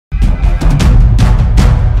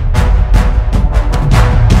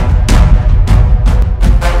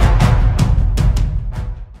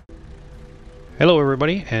Hello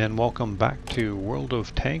everybody and welcome back to World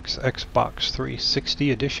of Tanks Xbox 360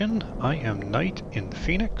 edition. I am Knight in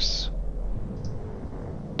Phoenix.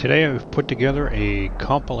 Today I've put together a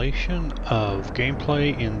compilation of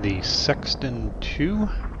gameplay in the Sexton 2,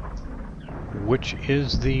 which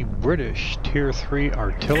is the British Tier 3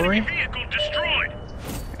 artillery. Vehicle destroyed.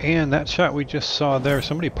 And that shot we just saw there,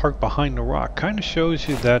 somebody parked behind the rock, kind of shows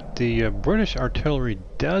you that the British artillery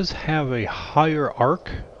does have a higher arc,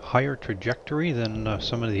 higher trajectory than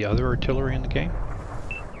some of the other artillery in the game.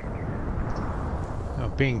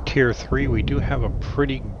 Now, being tier 3, we do have a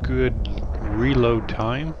pretty good reload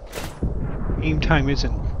time. Aim time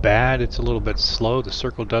isn't bad, it's a little bit slow. The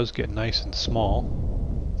circle does get nice and small.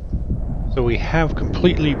 So we have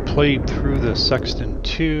completely played through the Sexton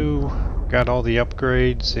 2, got all the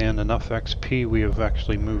upgrades and enough XP. We have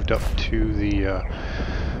actually moved up to the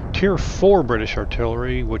tier 4 British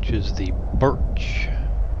artillery, which is the Birch.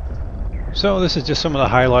 So this is just some of the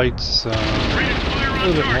highlights, a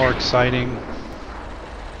little bit more exciting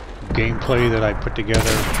gameplay that I put together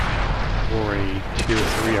for a tier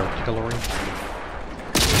 3 artillery.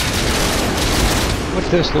 With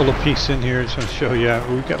this little piece in here, just want to show you,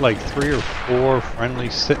 we've got like 3 or 4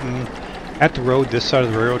 friendlies sitting at the road, this side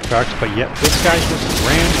of the railroad tracks, but yet this guy just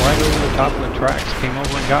ran right over the top of the tracks, came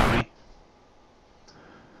over and got me.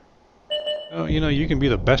 Oh, you know, you can be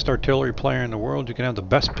the best artillery player in the world, you can have the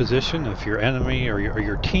best position if your enemy or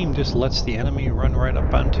your team just lets the enemy run right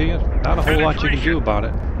up onto you. Not a whole lot you can do about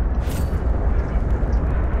it.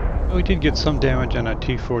 We did get some damage on that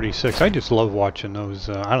T-46. I just love watching those,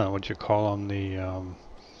 I don't know what you call them, the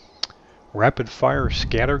rapid fire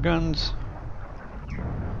scatter guns.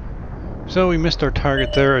 So we missed our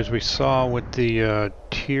target there, as we saw with the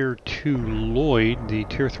Tier 2 Lloyd. The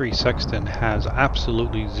Tier 3 Sexton has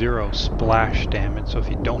absolutely zero splash damage, so if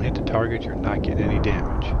you don't hit the target, you're not getting any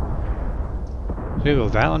damage. So we have a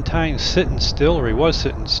Valentine sitting still, or he was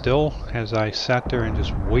sitting still, as I sat there and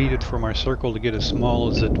just waited for my circle to get as small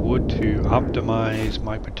as it would to optimize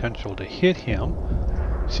my potential to hit him.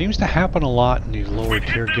 Seems to happen a lot in these lower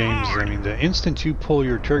tier games. I mean, the instant you pull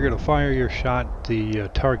your trigger to fire your shot, the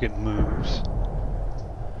target moves.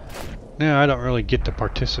 Now, I don't really get to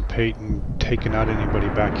participate in taking out anybody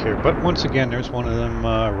back here, but once again, there's one of them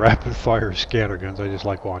rapid fire scatter guns. I just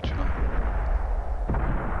like watching them.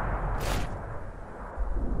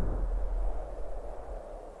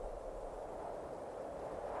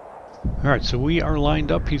 Alright, so we are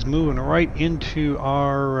lined up. He's moving right into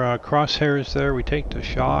our crosshairs there. We take the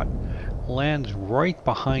shot, lands right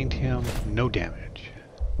behind him, no damage.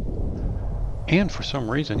 And for some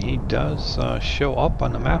reason he does show up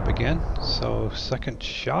on the map again. So second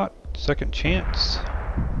shot, second chance.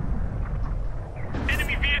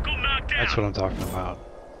 Enemy vehicle knocked out. That's what I'm talking about.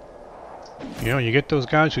 You know, you get those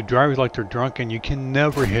guys who drive like they're drunk and you can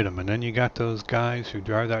never hit them. And then you got those guys who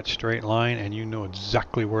drive that straight line and you know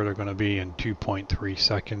exactly where they're going to be in 2.3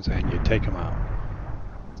 seconds and you take them out.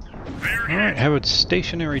 Alright, have a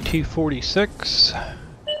stationary T-46.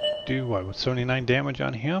 Do what, with 79 damage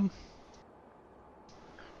on him?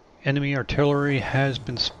 Enemy artillery has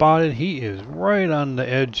been spotted. He is right on the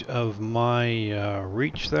edge of my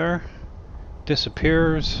reach there.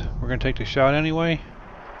 Disappears. We're going to take the shot anyway.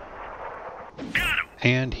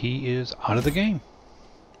 And he is out of the game.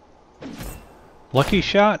 Lucky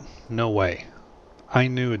shot? No way. I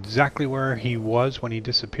knew exactly where he was when he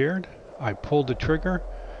disappeared. I pulled the trigger.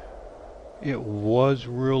 It was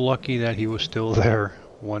real lucky that he was still there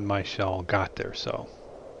when my shell got there, so.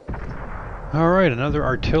 Alright, another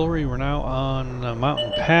artillery. We're now on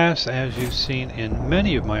Mountain Pass, as you've seen in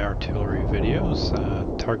many of my artillery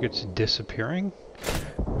videos. Targets disappearing.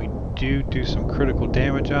 We do some critical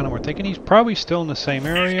damage on him. We're thinking he's probably still in the same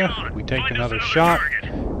area. We take another shot,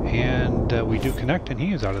 and we do connect, and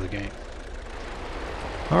he is out of the game.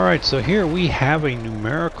 Alright, so here we have a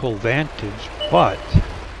numerical advantage, but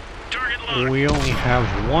we only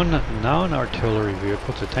have one non-artillery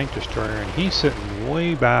vehicle. It's a tank destroyer, and he's sitting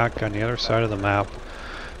way back on the other side of the map,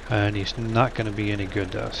 and he's not going to be any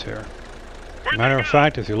good to us here. Matter of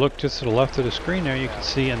fact, if you look just to the left of the screen there, you can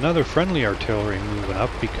see another friendly artillery moving up,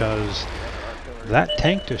 because that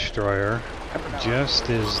tank destroyer just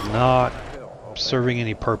is not serving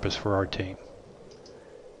any purpose for our team.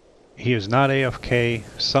 He is not AFK.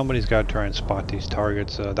 Somebody's got to try and spot these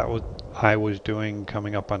targets. That was I was doing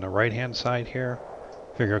coming up on the right hand side here.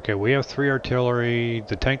 Figure, okay, we have 3 artillery.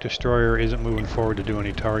 The tank destroyer isn't moving forward to do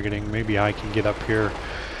any targeting. Maybe I can get up here,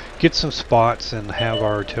 get some spots, and have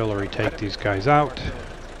our artillery take these guys out.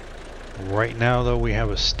 Right now, though, we have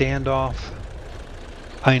a standoff.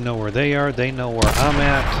 I know where they are. They know where I'm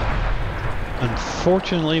at.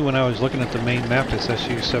 Unfortunately, when I was looking at the main map, this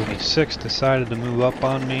SU-76 decided to move up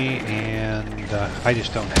on me, and I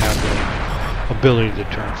just don't have the ability to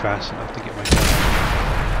turn fast enough to get my gun.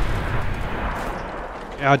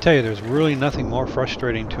 I'll tell you, there's really nothing more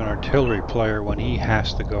frustrating to an artillery player when he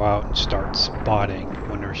has to go out and start spotting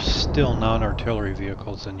when there's still non-artillery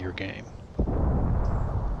vehicles in your game.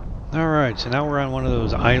 Alright, so now we're on one of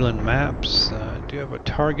those island maps. Do have a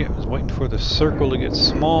target. I was waiting for the circle to get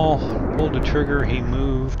small. Pulled the trigger, he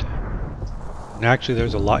moved. And actually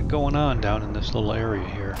there's a lot going on down in this little area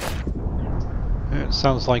here. It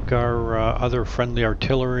sounds like our other friendly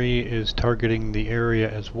artillery is targeting the area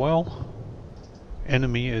as well.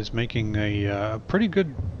 Enemy is making a pretty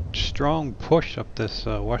good strong push up this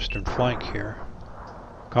western flank here,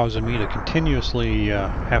 causing me to continuously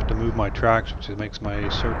have to move my tracks, which makes my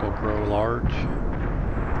circle grow large.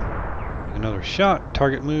 Another shot,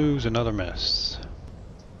 target moves, another miss.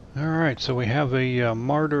 Alright, so we have a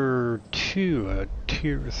Martyr 2, a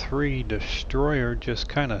Tier 3 destroyer, just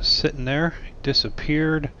kind of sitting there.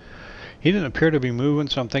 Disappeared. He didn't appear to be moving,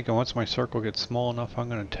 so I'm thinking once my circle gets small enough, I'm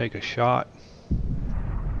going to take a shot.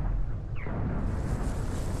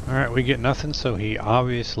 Alright, we get nothing, so he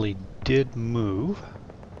obviously did move.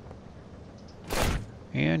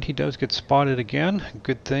 And he does get spotted again.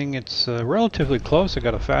 Good thing it's relatively close. I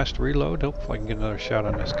got a fast reload. Hopefully I can get another shot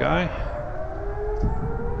on this guy.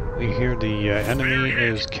 We hear the enemy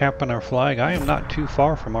is capping our flag. I am not too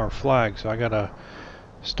far from our flag, so I gotta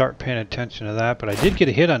start paying attention to that. But I did get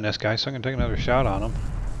a hit on this guy, so I'm gonna take another shot on him.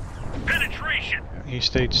 Penetration. He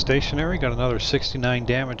stayed stationary. Got another 69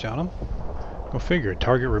 damage on him. Go figure.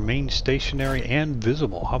 Target remains stationary and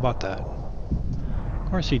visible. How about that?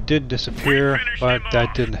 Of course, he did disappear, but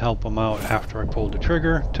that didn't help him out after I pulled the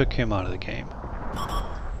trigger. Took him out of the game.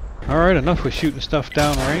 Alright, enough with shooting stuff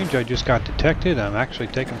downrange. I just got detected. I'm actually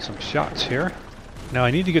taking some shots here. Now,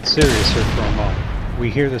 I need to get serious here for a moment. We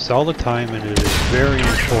hear this all the time, and it is very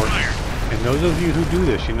important. And those of you who do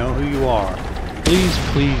this, you know who you are. Please,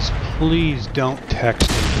 please, please don't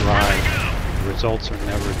text and drive. The results are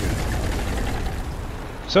never good.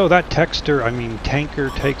 So that tanker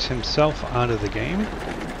takes himself out of the game.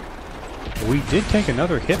 We did take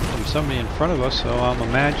another hit from somebody in front of us, so I'm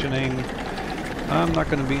imagining I'm not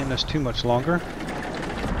going to be in this too much longer.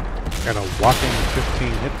 Got a whopping 15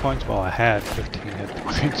 hit points. Well, I had 15 hit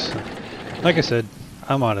points. Like I said,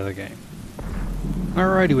 I'm out of the game.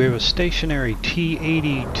 Alrighty, we have a stationary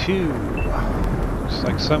T-82. Looks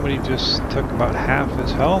like somebody just took about half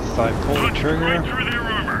his health. I pulled the trigger.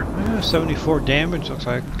 74 damage. Looks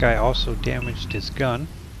like the guy also damaged his gun.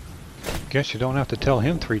 Guess you don't have to tell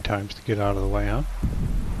him 3 times to get out of the way, huh?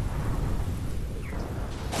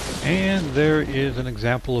 And there is an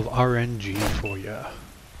example of RNG for you.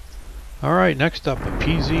 Alright, next up, a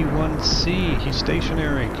PZ-1C. He's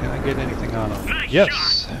stationary. Can I get anything on him? Nice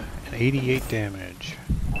yes! shot. And 88 damage.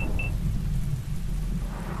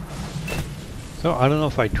 So, I don't know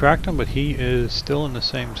if I tracked him, but he is still in the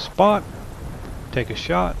same spot. Take a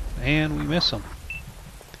shot, and we miss him.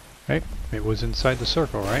 Okay, it was inside the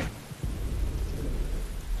circle, right?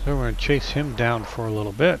 So we're going to chase him down for a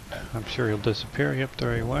little bit. I'm sure he'll disappear. Yep,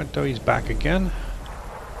 there he went. Oh, he's back again.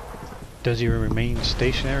 Does he remain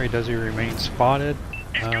stationary? Does he remain spotted?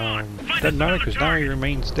 Doesn't matter because now he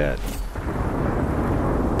remains dead.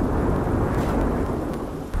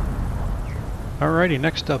 Alrighty,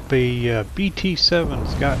 next up a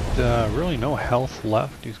BT-7's got really no health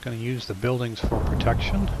left. He's going to use the buildings for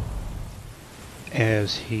protection,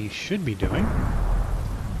 as he should be doing.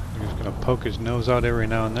 He's going to poke his nose out every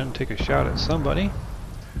now and then, take a shot at somebody.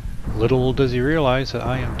 Little does he realize that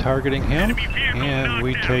I am targeting him, and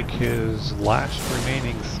we take his last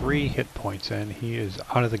remaining 3 hit points, and he is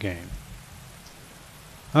out of the game.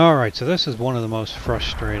 Alright, so this is one of the most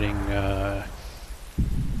frustrating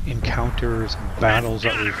encounters, battles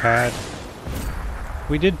that we've had.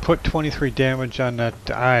 We did put 23 damage on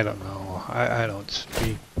that, I don't know, I don't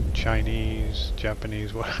speak Chinese,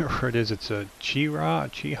 Japanese, whatever it is. It's a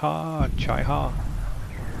Chiha.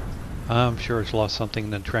 I'm sure it's lost something in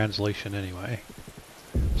the translation anyway.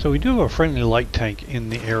 So we do have a friendly light tank in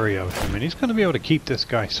the area of him, and he's going to be able to keep this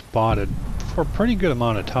guy spotted for a pretty good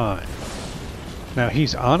amount of time. Now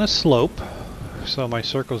he's on a slope, so my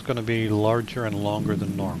circle is going to be larger and longer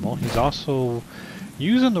than normal. He's also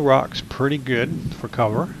using the rocks pretty good for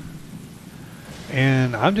cover.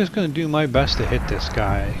 And I'm just going to do my best to hit this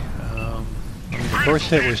guy. The first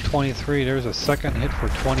hit was 23. There's a second hit for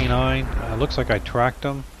 29. Looks like I tracked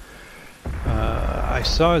him. I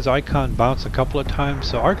saw his icon bounce a couple of times,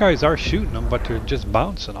 so our guys are shooting him, but they're just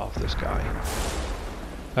bouncing off this guy.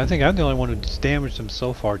 I think I'm the only one who's damaged him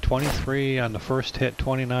so far. 23 on the first hit,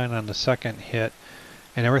 29 on the second hit,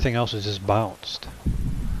 and everything else is just bounced.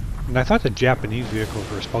 And I thought the Japanese vehicles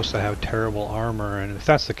were supposed to have terrible armor, and if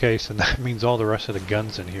that's the case, then that means all the rest of the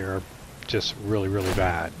guns in here are just really, really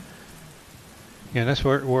bad. Yeah, that's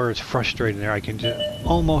where it's frustrating there. I can just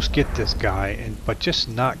almost get this guy, but just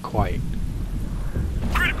not quite.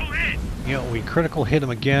 Critical hit. You know, we critical hit him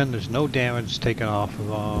again. There's no damage taken off of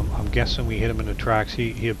him. I'm guessing we hit him in the tracks.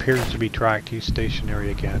 He appears to be tracked. He's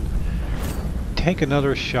stationary again. Take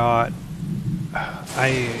another shot.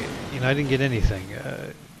 I didn't get anything.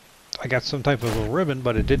 I got some type of a ribbon,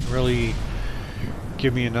 but it didn't really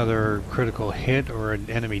give me another critical hit or an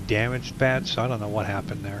enemy damaged badge, so I don't know what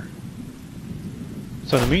happened there.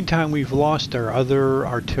 So in the meantime, we've lost our other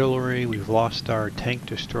artillery, we've lost our tank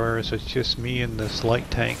destroyer, so it's just me and this light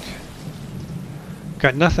tank.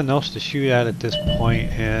 Got nothing else to shoot at this point,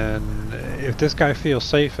 and if this guy feels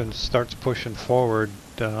safe and starts pushing forward,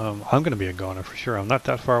 I'm going to be a goner for sure. I'm not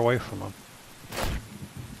that far away from him.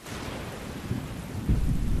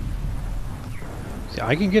 See,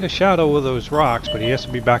 I can get a shot over those rocks, but he has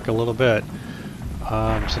to be back a little bit.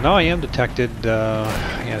 So now I am detected.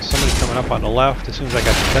 Yeah, somebody coming up on the left. As soon as I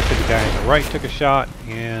got detected, the guy on the right took a shot,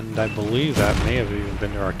 and I believe that may have even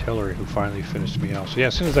been their artillery who finally finished me off. So yeah,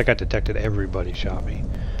 as soon as I got detected, everybody shot me.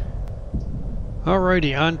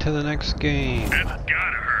 Alrighty, on to the next game. That's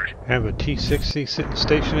gotta hurt. Have a T-60 sitting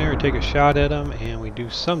stationary, take a shot at him, and we do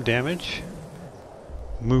some damage.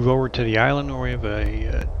 Move over to the island where we have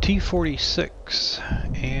a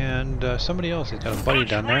T-46, and somebody else has got a buddy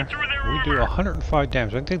down there. We do 105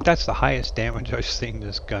 damage. I think that's the highest damage I've seen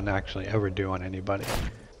this gun actually ever do on anybody.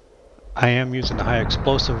 I am using the high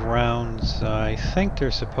explosive rounds. I think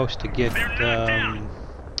they're supposed to get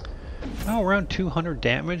around 200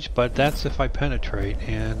 damage, but that's if I penetrate,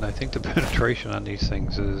 and I think the penetration on these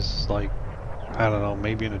things is like, I don't know,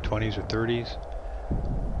 maybe in the 20s or 30s.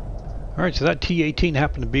 Alright, so that T-18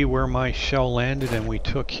 happened to be where my shell landed, and we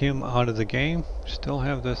took him out of the game. Still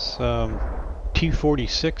have this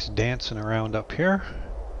T-46 dancing around up here.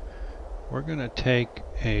 We're going to take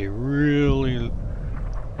a really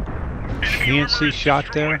fancy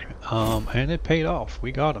shot there, and it paid off.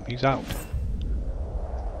 We got him. He's out.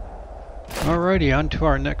 Alrighty, on to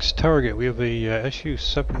our next target. We have a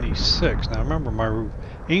Su-76. Now remember, my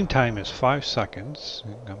aim time is 5 seconds.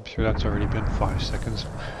 I'm sure that's already been 5 seconds.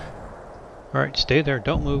 Alright, stay there.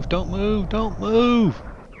 Don't move. Don't move. Don't move.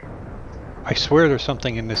 I swear there's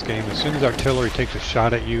something in this game. As soon as artillery takes a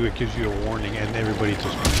shot at you, it gives you a warning, and everybody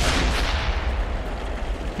just moves.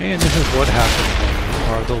 And this is what happens when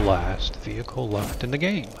you are the last vehicle left in the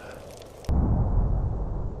game.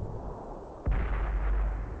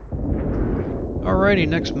 Alrighty,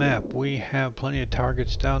 next map. We have plenty of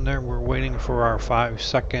targets down there. We're waiting for our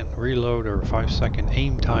 5-second reload or 5-second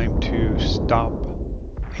aim time to stop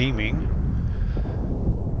aiming.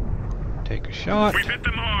 Take a shot. We've hit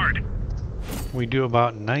them hard. We do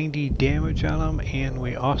about 90 damage on him, and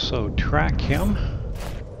we also track him.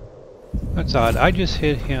 That's odd. I just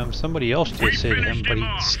hit him. Somebody else just hit him, but he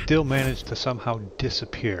still managed to somehow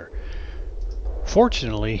disappear.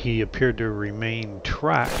 Fortunately, he appeared to remain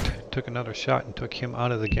tracked. Took another shot and took him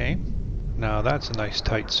out of the game. Now that's a nice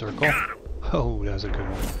tight circle. Oh, that's a good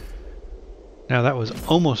one. Now that was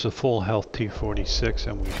almost a full health T-46,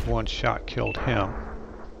 and we one shot killed him.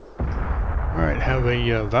 Alright, have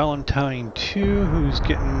a Valentine 2 who's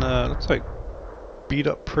getting, looks like, beat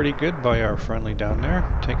up pretty good by our friendly down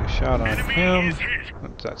there. Take a shot on him.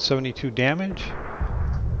 What's that, 72 damage?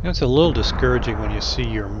 It's a little discouraging when you see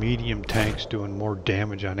your medium tanks doing more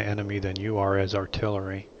damage on the enemy than you are as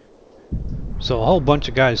artillery. So a whole bunch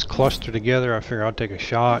of guys clustered together. I figure I'll take a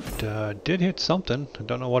shot. Did hit something. I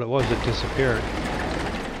don't know what it was that disappeared.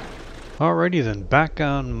 Alrighty then, back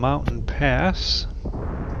on Mountain Pass.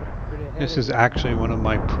 This is actually one of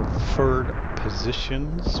my preferred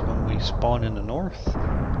positions when we spawn in the north.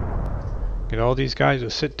 Get all these guys who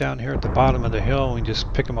sit down here at the bottom of the hill and we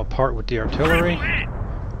just pick them apart with the artillery.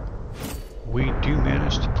 We do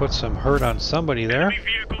manage to put some hurt on somebody there.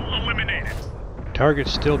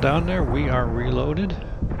 Target's still down there. We are reloaded.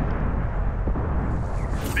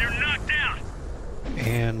 They're knocked out.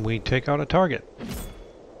 And we take out a target.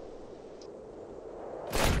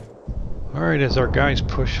 Alright, as our guys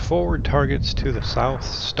push forward, targets to the south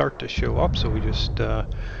start to show up, so we just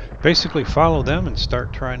basically follow them and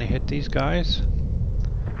start trying to hit these guys.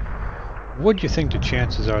 What do you think the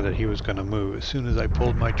chances are that he was going to move as soon as I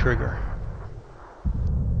pulled my trigger?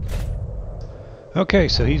 Okay,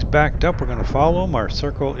 so he's backed up. We're going to follow him. Our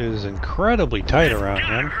circle is incredibly tight around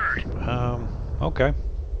him. Okay,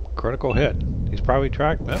 critical hit. He's probably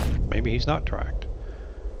tracked. Well, maybe he's not tracked.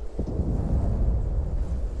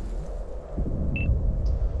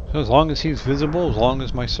 So as long as he's visible, as long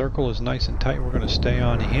as my circle is nice and tight, we're going to stay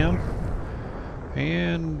on him.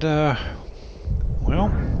 And,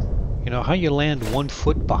 well, you know, how you land 1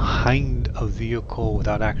 foot behind a vehicle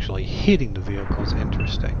without actually hitting the vehicle is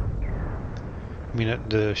interesting. I mean,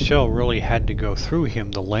 the shell really had to go through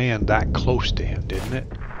him to land that close to him, didn't it?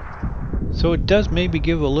 So it does maybe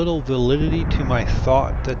give a little validity to my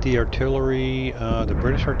thought that the artillery, the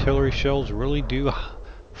British artillery shells really do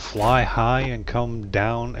fly high and come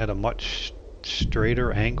down at a much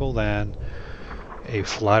straighter angle than a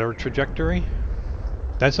flatter trajectory.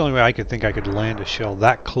 That's the only way I could think I could land a shell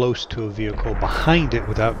that close to a vehicle behind it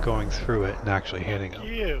without going through it and actually hitting them.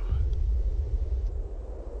 You.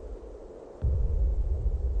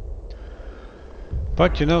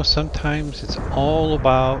 But you know, sometimes it's all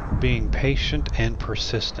about being patient and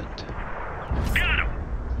persistent. Got him.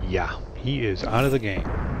 Yeah, he is out of the game.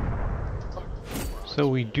 So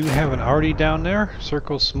we do have an arty down there,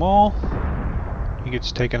 circle small. He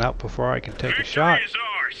gets taken out before I can take a shot. Victory is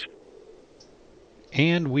ours.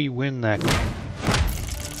 And we win that game.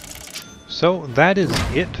 So that is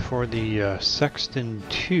it for the Sexton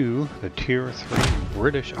 2, the Tier 3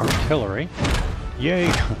 British artillery. Yay!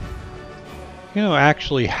 You know,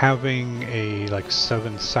 actually having a like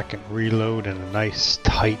 7-second reload and a nice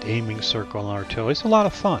tight aiming circle on artillery is a lot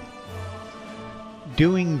of fun.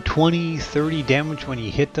 Doing 20, 30 damage when you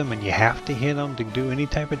hit them and you have to hit them to do any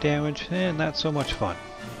type of damage, not so much fun.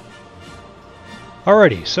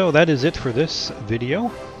 Alrighty, so that is it for this video.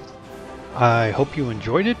 I hope you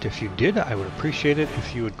enjoyed it. If you did, I would appreciate it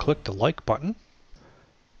if you would click the like button.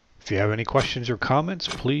 If you have any questions or comments,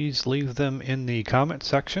 please leave them in the comment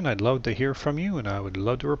section. I'd love to hear from you and I would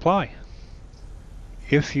love to reply.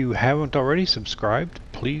 If you haven't already subscribed,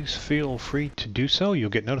 please feel free to do so.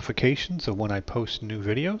 You'll get notifications of when I post new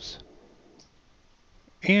videos.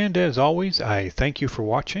 And as always, I thank you for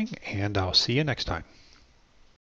watching and I'll see you next time.